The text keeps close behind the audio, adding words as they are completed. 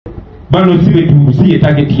bano sibe tusiye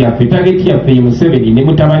tageti yaffe ye Museveni ne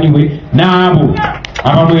mutabani we n'abo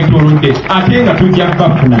abamwetoolodde ate nga tujja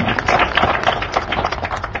bafuna.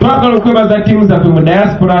 Twagala okwebaza ttiimu zaffe mu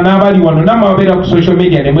diaspora n'abali wano n'amababeera ku social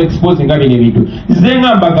media ne mu expose nga bino ebintu. Nze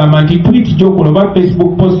nga mbagamba nti tweet gy'okola oba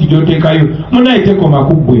Facebook post gy'oteekayo munaye tekoma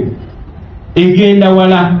ku ggwe egenda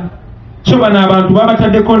wala. So bano abantu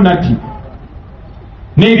babataddeko nati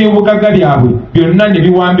n'ebyobugagga byabwe byonna ne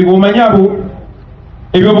biwambibwa. Omanyi abo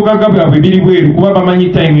ebyobugagga bwabwe biri bweru kuba bamanyi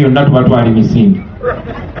time yonna tubatwala emisinde.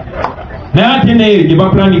 Naye ate naye gye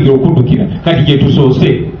bapulaningira okuddukira kati gye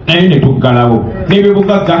tusoose naye ne tuggalawo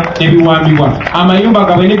n'ebyobugagga ne biwambibwa. Amayumba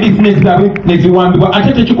gaabwe ne bizinesi zaabwe ne ziwambibwa.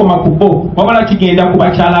 Ate tekikoma ku bo wabula kigenda ku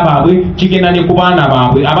bakyala baabwe, kigenda ne ku baana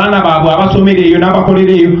baabwe. Abaana baabwe abasomera eyo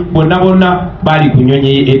n'abakolera eyo bonna bonna bali ku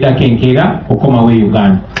nnyonyi eddako enkeera okomawo e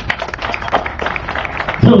Uganda.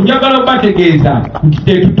 So njagala okubategeeza nti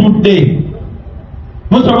tetutudde.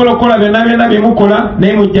 Musobola okukola byonna bye mukola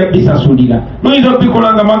naye mujja bisasulira. Muyinza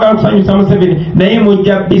okubikola nga mwagala kusanyusa Museveni naye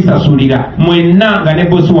mujja bisasulira mwenna nga ne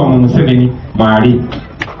bosi wammwe Museveni mwali.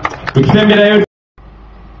 Ekisemberayo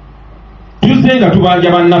tuzze nga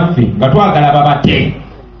tubanja bannaffe nga twagala babate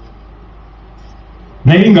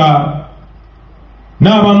naye nga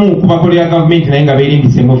n'abamu kubakolera gavumenti naye nga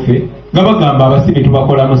beerindisemu ffe nga bagamba abasibe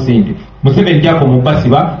tubakolamu ssente. Museveni gyako mu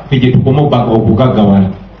basiba ffe gye tukoma okugaggawala.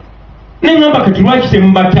 Nengamba kati lwaki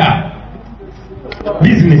temubata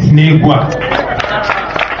bizinesi negwa?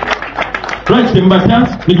 Lwaki temubata?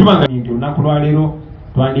 Nitubanga nti olunaku lwaleero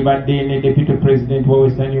twandibadde ne Deputy President wa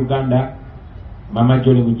Western Uganda Mama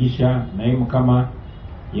Jolly Mugisha, naye Mukama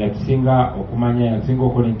yakisinga okumanya, yakisinga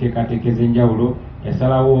okola enteekateeka ez'enjawulo,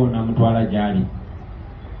 yasalawo namutwala gy'ali.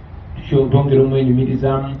 Twongera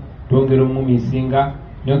omwenyumirizaamu, twongera omumumisinga,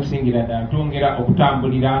 n'okusingira ddala twongera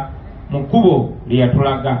okutambulira mu kkubo lye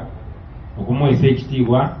yatulaga okumuweesa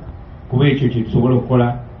ekitiibwa kuba ekyo kye tusobola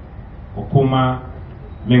okukola okuuma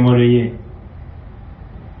memore ye.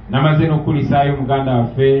 Namaze n'okulisaayo muganda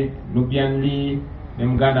waffe Nubianli ne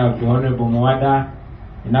muganda waffe Honorable Muwada.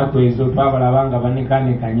 Ennaku ezo twabalaba nga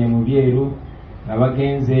banekanekanye mu byeru nga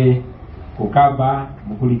bagenze ku kaba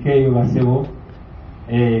mukulika eyo basebo.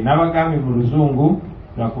 N'abagambye mu Luzungu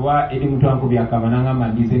lwakuba eri mutwankubi akaba nangamba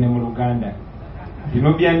mbize ne mu Luganda.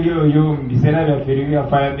 Nubianli oyo mu biseera byaffe ebya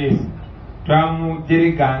Firebase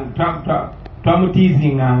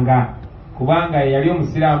twamutiizinganga kubanga yali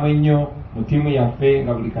omusiraamu ennyo mu ttiimu yaffe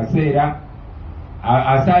nga buli kaseera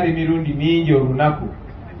asaala emirundi mingi olunaku.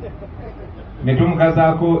 Ne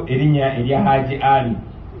tumukazaako erinnya erya Haji Ali.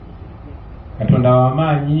 Katonda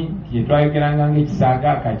w'amaanyi kye twayogeranga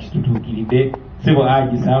ng'ekisaaga kakitutuukiridde. Sebo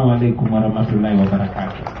Haji, salaamu alaikum warahmatullahi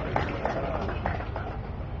wabarakatuh.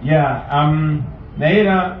 Naye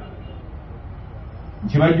era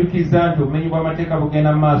nkibajjukiza nti obumenyi bw'amateeka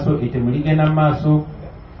bugenda mu maaso, ettemu ligenda mu maaso.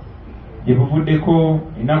 Gye buvuddeko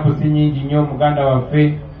ennaku si nnyingi nnyo muganda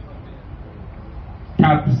waffe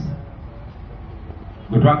Tabs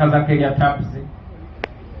gwe twakazako erya Tabs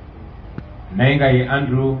naye nga ye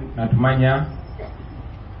Andrew Natumanya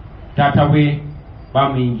taata we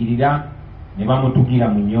bamuyingirira ne bamutugira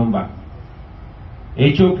mu nnyumba.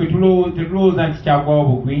 Ekyo ffe tetulowooza nti kyagwawo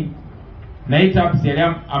bugwi, naye Tabs yali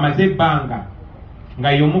amaze ebbanga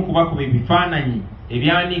nga y'omu kubakuba ebifaananyi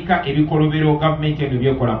ebyanika ebikolobero gavumenti eno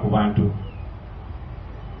byekola ku bantu.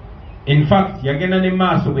 In fact yagenda ne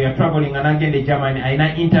maaso bwe yatravelinga n'agenda e Germany,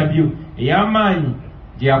 ayina interview ey'amaanyi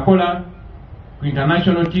gye yakola ku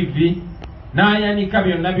International TV n'ayanika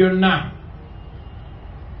byonna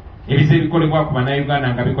ebize bikolebwa ku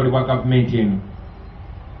bannayuganda nga bikolebwa gavumenti eno.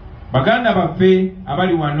 Baganda baffe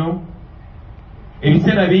abali wano,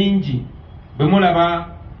 ebiseera bingi bwe mulaba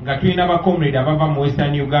nga tulina bakomrade abava mu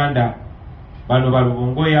Western Uganda, bano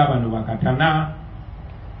balubongoya, bano bakatana,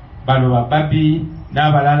 bano bababi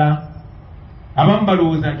n'abalala, abamu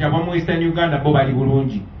balowooza nti abamu Western Uganda bo bali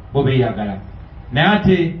bulungi, bo beeyagala. Naye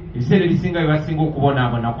ate ebiseera ebisinga bye basinga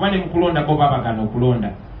okubonaabona kuba ne mu kulonda bo babagana okulonda.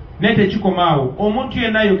 Naye tekikomaawo, omuntu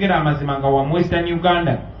yenna ayogera amazima nga wa mu Western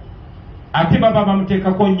Uganda ate baba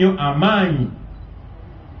bamuteekako nnyo amaanyi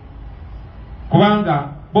kubanga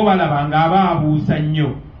bo balaba nga abaabuusa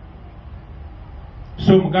nnyo.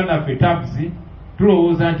 So muganda waffe Tabs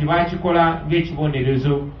tulowooza nti baakikola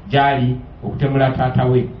ng'ekibonerezo gy'ali okutemula taata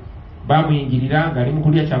we. Bamuyingirira ng'ali mu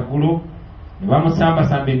kulya kyaggulo ne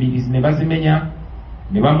bamusambasamba embirizi ne bazimenya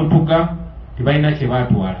ne bamutuga, tebalina kye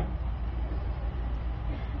baatwala.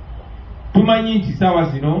 Tumanyi nti saawa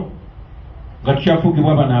zino nga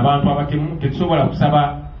tukyafugibwa bano abantu abatemu tetusobola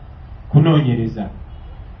kusaba kunoonyereza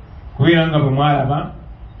kubeera nga bwe mwalaba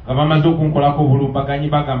nga bamaze okunkolako obulumbaganyi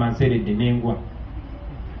bagamba nseredde n'engwa,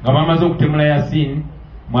 nga bamaze okutemula Yasin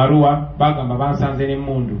Arua bagamba bansanze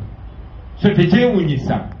n'emmundu. So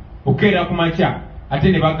tekyewuunyisa okukeera ku makya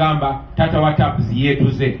ate ne bagamba taata wa tapuzi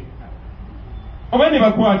yeetuze. Oba ne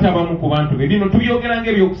bakwata abamu ku bantu be bino tubyogera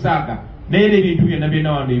ng'ebyokusaaga naye era ebintu byonna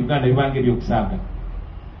byonna wano Uganda bibanga ebyokusaaga.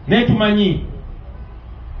 Naye tumanyi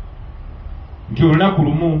nti olunaku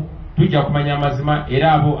lumu tujja kumanya amazima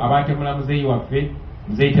era abo abaatemula muzeeyi waffe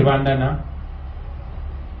muzeeyi Tebandana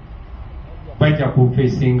bajja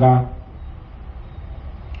kufeesinga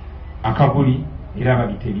akabuli era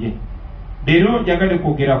babitebye. Leero njagala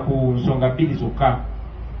kwogera ku nsonga bbiri zokka.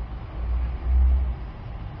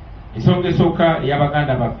 Ensonga esooka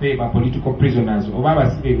y'Abaganda baffe ba political prisoners oba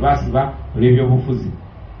abasibe basiba olw'ebyobufuzi.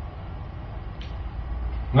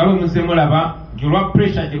 Nga bwe muzze mulaba nti olwa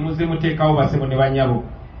pressure gye muzze muteekawo basebo ne banyabo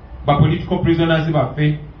ba political prisoners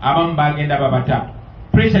baffe abamu bagenda babata.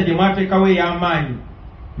 Pressure gye mwateekawo ey'amaanyi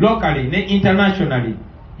locally ne internationally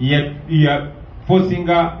ya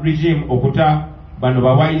forcinga regime okuta bano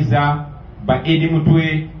bawaiza ba Edi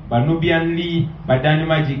Mutwe ba Nubian Lee ba Dani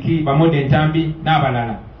Magiki ba Modern Tambi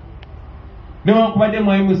n'abalala. Newankubadde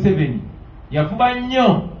Mwai Museveni yafuba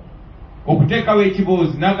nnyo okuteekawo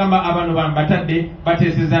ekiboozi n'agamba abano batadde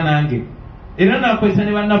bateeseza nange era n'akozesa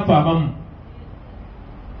ne bannaffe abamu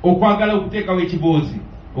okwagala okuteekawo ekiboozi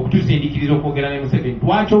okutusindiikiriza okwogera ne Museveni.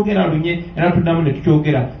 Twakyogera lunye era tuddamu ne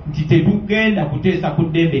tukyogera nti tetugenda kuteesa ku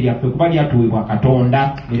ddembe lyaffe kuba lyatuweebwa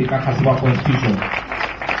Katonda ne likakasibwa constitution.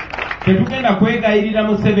 Tetugenda kwegayirira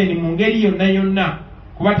Museveni mu ngeri yonna yonna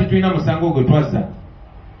kuba tetulina musango gwe twazza.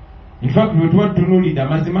 In fact bwe tuba tutunuulidde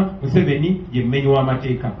amazima Museveni ye mmenyi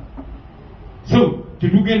w'amateeka. So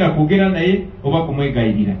tetugenda kwogera naye oba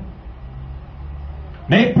kumwegayirira.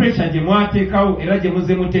 Naye pressure gye mwateekawo era gye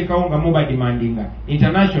muzze muteekawo nga muba demandinga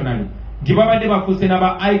internationally nti babadde bafuuse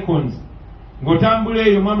n'aba icons ng'otambula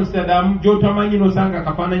eyo mu Amsterdam gy'otamanyi n'osanga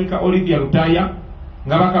akafaananyi ka Olivia Lutaya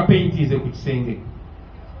nga bakapaintize ku kisenge.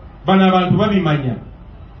 Bano abantu babimanya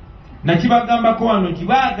nakibagambako wano nti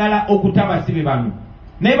baagala okuta abasibe bano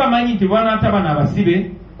naye bamanyi nti bwanaata bano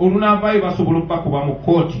abasibe olunaavaayo basobola okubakuba mu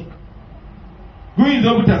kkooti.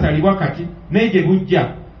 Guyinza obutasalibwa kati naye gye bujja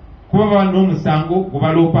kuba baba n'omusango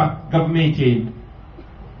gubaloopa gavumenti eyo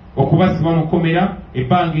okubasiba mu kkomera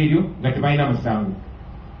ebbanga eryo nga tebalina musango.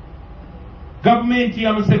 Gavumenti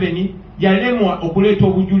ya Museveni yalemwa okuleeta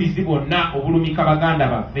obujulizi bwonna obulumika Baganda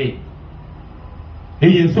baffe.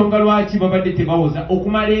 Eyo ensonga lwaki babadde tebawoza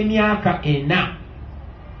okumala emyaka 4.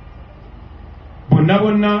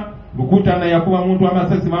 Bonna Lukutana yakuba muntu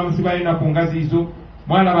amasasi bamusiba yona ku ngazi izo.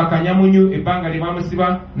 Mwalaba Kanyamunyu ebbanga lye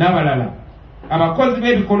bamusiba n'abalala. Abakozi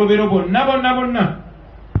b'ebikolobero bonna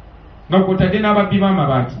nga kwotadde n'ababbi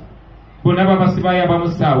b'amabaati bonna babasibayo abamu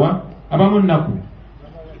ssaawa abamu nnaku.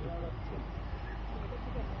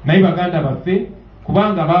 Naye Baganda baffe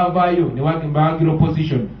kubanga baavaayo ne bawagira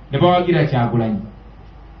opposition ne bawagira Kyagulanyi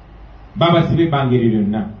babasiba ebbanga eryo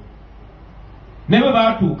lyonna. Naye bwe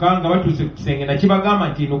baatuuka nga batuuse ku kisenge nakibagamba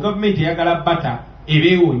nti ino gavumenti eyagala bata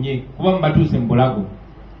ebeewonye kuba mubatuuse mu bulago.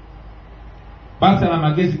 Basala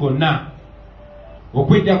amagezi gonna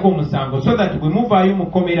okwejjako omusango so that bwe muvaayo mu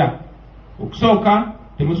kkomera okusooka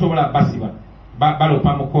temusobola basiba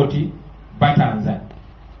balopa mu kkooti batanza.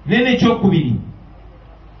 Naye n'ekyokubiri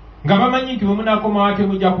nga bamanyi nti bwe munaakomawo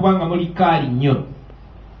temujja kubanga muli kaali nnyo.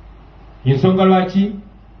 Ensonga lwaki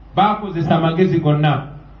baakozesa amagezi gonna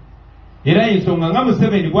era ensonga nga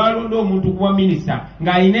Museveni bw'alonda omuntu kuba minisita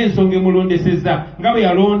ng'alina ensonga emulondesezza nga bwe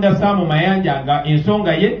yalonda Saamu Mayanja nga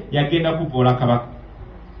ensonga ye yagenda kuvoola Kabaka.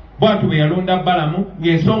 Bw'atyo bwe yalonda Balamu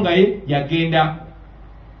ng'ensonga ye yagenda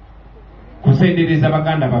kusendereza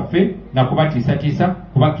Baganda baffe na kubatiisatiisa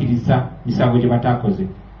kubakkiriza misango gye bataakoze.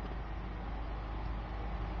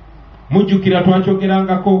 Mujjukira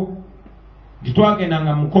twakyogerangako nti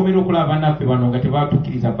twagendanga mu kkomera okulaba bannaffe bano nga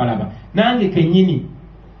tebatukkiriza balaba. Nange kennyini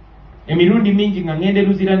emirundi mingi nga ngende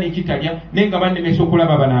luzira n'ekitalya naye nga bannemesa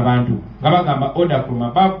okulaba bano abantu nga bagamba order from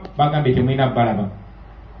above bagambe temulina balaba.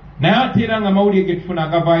 Naye ate era nga mawulire ge tufuna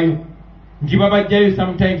agavaayo nti babajjayo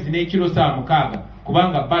sometimes n'ekiro 6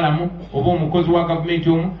 kubanga Balamu oba omukozi wa gavumenti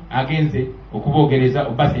omu agenze okuboogereza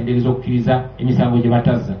obasendereza okukkiriza emisango gye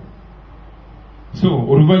batazza. So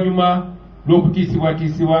oluvannyuma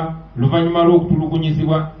lw'okutiisibwatiisibwa oluvannyuma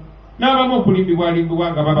lw'okutulugunyizibwa n'abamu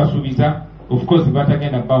okulimbibwalimbibwa nga babasuubiza of course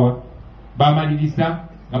batagenda bawa bamaliriza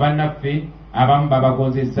nga bannaffe abamu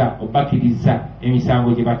babagonzezza obakkiriza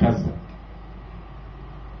emisango gye batazza.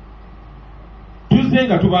 Tuzze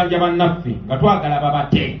nga tubanja bannaffe nga twagala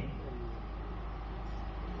babate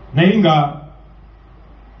naye nga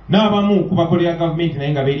n'abamu kubakolera gavumenti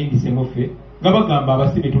naye nga beerindise muffe nga bagamba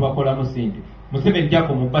abasibe tubakolamu ssente. Museveni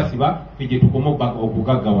jako mu basiba ffe gye tukoma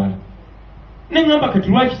okugaggawala. Nengamba kati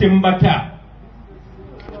lwaki temubata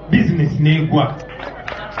business negwa.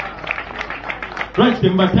 Lwaki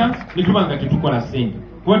temubata nitubanga tetukola sente.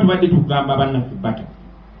 Kuba tubadde tugamba bannaffe bata.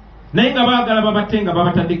 Naye nga baagala babatenga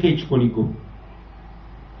babataddeko ekikoligo.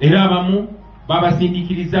 Era abamu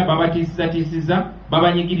babasindikiriza babatiisatiisiza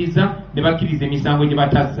babanyigiriza ne bakkiriza emisango gye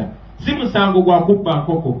batazza. Si musango gwa kubba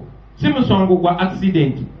nkoko, si musango gwa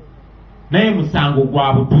accident, naye musango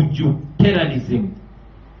gwa butujju, terrorism.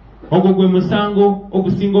 Ogwo gwe musango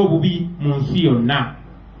ogusinga obubi mu nsi yonna.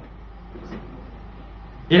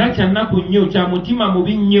 Era kyannaku nnyo, kya mutima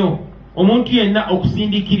mubi nnyo omuntu yenna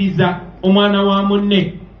okusindikiriza omwana wa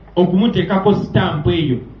munne okumuteekako stamp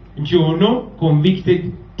eyo nti ono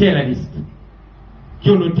convicted terrorist.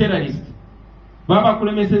 Kyono terrorist. Baba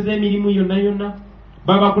kulemeseza emirimu yonna yonna,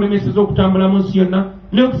 baba kulemeseza okutambula mu nsi yonna,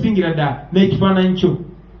 n'okusingira ddala n'ekifaananyi kyo.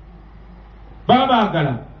 Baba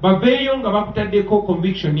baagala baveeyo nga bakutaddeko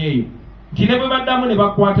conviction eyo nti ne bwe baddamu ne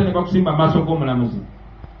bakwata ne bakusimba amaaso g'omulamuzi.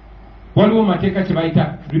 Waliwo mateeka kye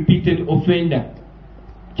bayita repeated offender.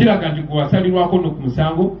 Kiraga nti gwe wasalirwako no ku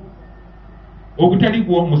musango ogutali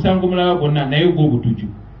gwo musango mulala gwonna naye gw'obutujju.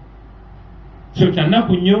 So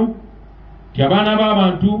kyannaku nnyo ti abaana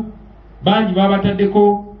b'abantu bangi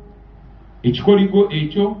babataddeko ekikoligo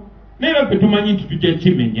ekyo, naye ffe tumanyi nti tujja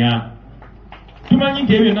kimenya. Tumanyi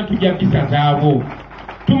nti ebyo byonna tujja bisazaabo.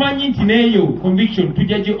 Tumanyi nti n'eyo conviction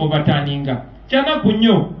tujja gye overturninga. Kyannaku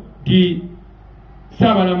nnyo nti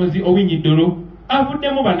Ssaabalamuzi Owiny Dollo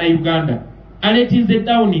avuddemu bannayuganda aleetinze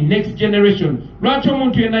down next generation. Lwaki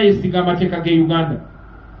omuntu yenna yeesiga amateeka g'e Uganda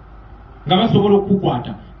nga basobola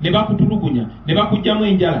okukukwata ne bakutulugunya ne bakugyamu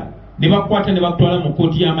enjala ne bakwata ne bakutwala mu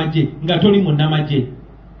kkooti y'amagye nga toli munnamagye,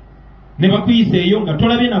 ne bakuyisa eyo nga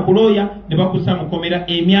tolabye na kulooya ne bakussa mukomera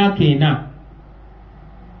emyaka 4.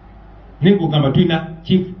 Ne kugamba tulina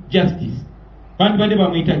chief justice, bandi badde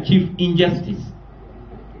bamuyita chief injustice.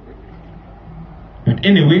 But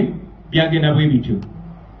anyway, byagenda bwe bityo.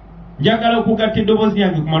 Njagala okugatta eddoboozi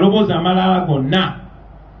yange ku maloboozi amalala gonna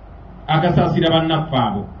agasaasira bannaffe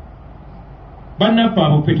abo. Bannaffe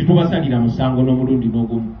abo ffe tetubasalira musango n'omulundi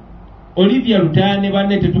n'ogumu. Olivia Lutaya ne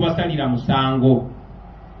banne tetubasalira musango.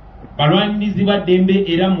 Balwanirizi ba ddembe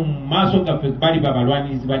era mu maaso gaffe bali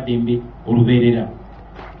balwanirizi ba ddembe olubeerera.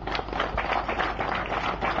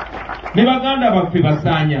 Ne baganda baffe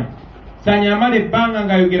basaanya. Saanya amala ebbanga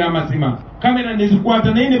ng'ayogera amazima. Kamera ne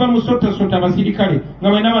zikwata naye ne bamusota abasirikale nga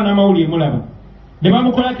bwena bannamawulire mulaba. Ne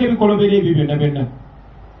bamukolako ebikolobero ebyo byonna byonna.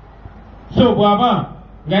 So bw'aba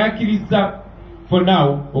nga yakkiriza for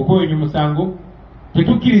now okwoyonya omusango,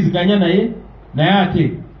 tetukkiriziganya naye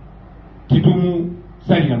ate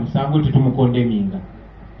tetumusalira musango, tetumukondeminga.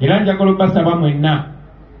 Era njagala obbasaba mwenna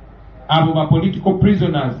abo ba political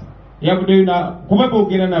prisoners eyavuddeyo kuba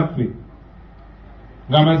boogera naffe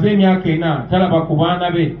ng'amaze emyaka 4 talaba ku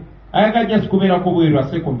baana be, ayagala just kubeerako bweru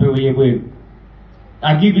ase ku mpewo y'ebweru,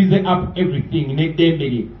 agivise up everything n'eddembe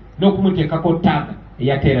lye n'okumuteekako taaga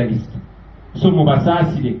eya terrorist. So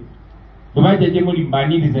mubasaasire, bwe bajja gye muli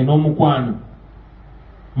mubaanirize n'omukwano,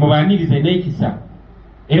 mubaanirize n'ekisa,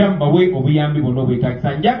 era mubawe obuyambi bonna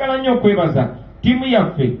obwetaagisa. Njagala nnyo okwebaza ttiimu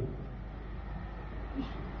yaffe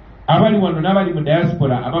abali wano n'abali mu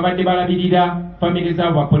diaspora ababadde balabirira family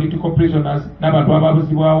z'abo ba political prisoners n'abantu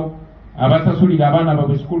ababuzibwawo, abasasulira abaana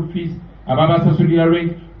baabwe school fees, ababasasulira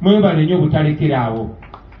rent. Mwebale nnyo obutalekera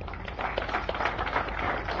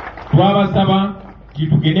twabasaba nti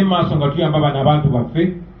tugende maaso nga tuyamba bano abantu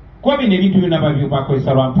baffe, kuba bino ebintu byonna babyo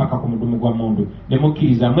bakozesa lwampaka ku mudumu gwa mundu. Ne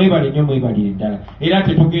mukkiriza, mwebale nnyo, mwebalire ddala, era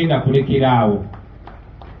tetugenda kulekera awo.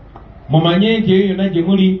 Mumanye nti eyo yonna gye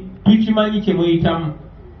muli tukimanyi kye muyitamu,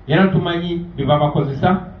 era tumanyi bye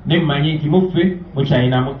babakozesa, ne mumanye nti muffe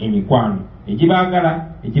mukyalinamu emikwano egibaagala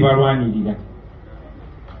egibalwanirira.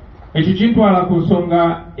 Ekyo kintwala ku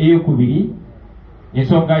nsonga ey'okubiri,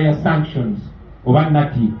 ensonga ya sanctions oba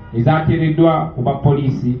nati ezateereddwa ku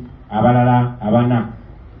bapoliisi abalala 4.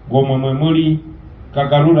 Ng'omwo mwe muli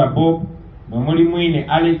Kagalula Bob, mwe muli Mwine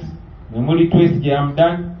Alex, mwe muli Twesigye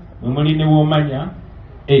Hamdan, mwe muli ne Woomanya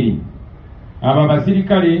Eri. Abo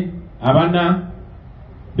abasirikale 4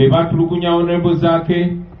 be batulugunya Honorable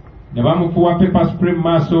Zaake ne bamufuwa pepper spray mu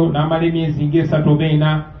maaso n'amala emyezi nga 3 oba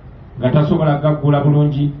 4 nga tasobola gaggula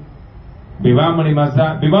bulungi. Be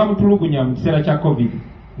bamulemaza, be bamutulugunya mu kiseera kya COVID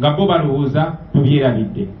nga bo balowooza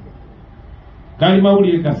tubyerabidde. Gali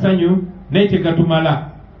mawulire gasanyu naye tegatumala.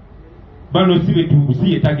 Bano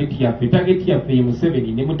si ye tageti yaffe ye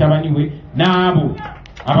Museveni ne mutabani we n'abo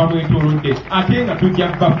abamwetoolodde, ate nga tujja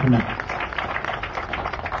bafuna.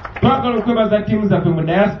 twagala okwebaza ttiimu zaffe mu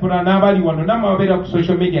diaspora n'abali wano n'amababeera ku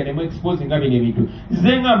social media ne mu expose nga bino ebintu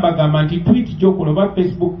nze nga mbagamba nti tweet gy'okola oba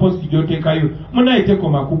Facebook post gy'oteekayo munaye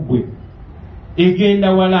tekoma ku ggwe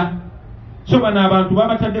egenda wala so bano abantu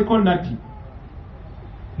babataddeko nati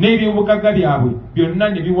n'ebyobugagga byabwe byonna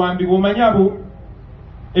ne biwambibwa omanyi abo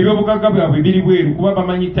ebyobugagga bwabwe biri bweru kuba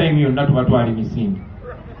bamanyi time yonna tubatwala emisinde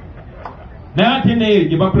naye ate naye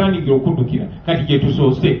gye bapulaningira okuddukira kati gye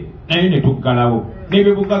tusoose naye ne tuggalawo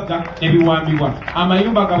n'ebyobugagga ne biwambibwa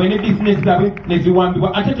amayumba gaabwe ne bizinesi zaabwe ne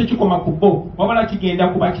ziwambibwa ate tekikoma ku bo wabula kigenda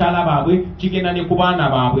ku bakyala baabwe kigenda ne ku baana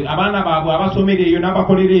baabwe abaana baabwe abasomera eyo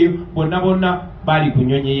n'abakolera eyo bonna bonna bali ku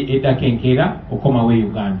nnyonyi eddako enkeera okomawo e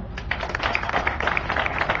Uganda.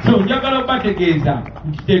 So njagala obategeeza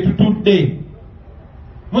nti tetutudde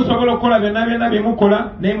musobola okukola byonna bye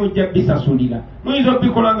mukola naye mujja bisasulira muyinza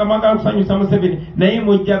okubikola nga mwagala kusanyusa Museveni naye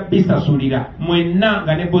mujja bisasulira mwenna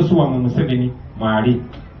nga ne bosi wammwe Museveni mwali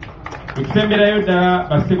ekisemberayo ddala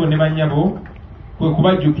bassebo ne bannyabo kwe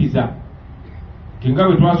kubajjukiza nti nga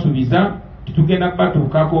bwe twasuubiza titugenda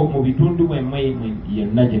kubatuukako mu bitundu mwemmwe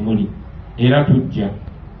yenna gye muli era tujja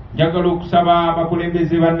njagala okusaba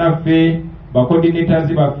abakulembeze bannaffe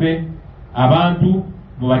bacoordinators baffe abantu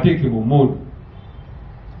mubateeke mu mood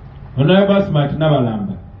onaye basmart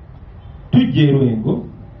n'abalamba tujja Lwengo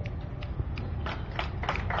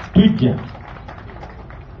tujja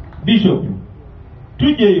Bishop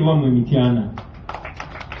tujja ewammwe Mityana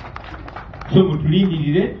so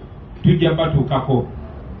mutulindirire tujja batuukako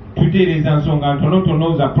tuteereza nsonga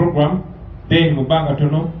ntonotono za program then mu bbanga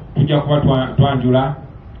tono tujja kuba twanjula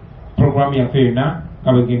program yaffe yonna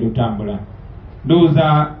nga bwegenda otambula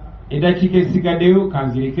ndowooza eddakiika esigaddeyo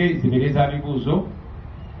kanzireke zibeereza bibuuzo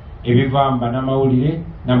ebivamba n'amawulire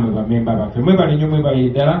nammwe bamemba baffe mwebale nnyo mwebale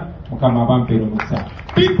ddala mukama abampeera omukisa.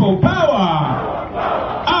 People power,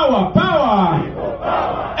 our power,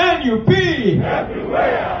 NUP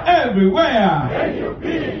everywhere.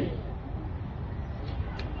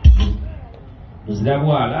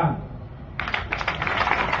 Luzirabwala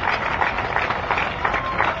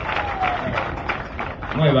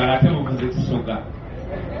mwebale ate muvuze kisoga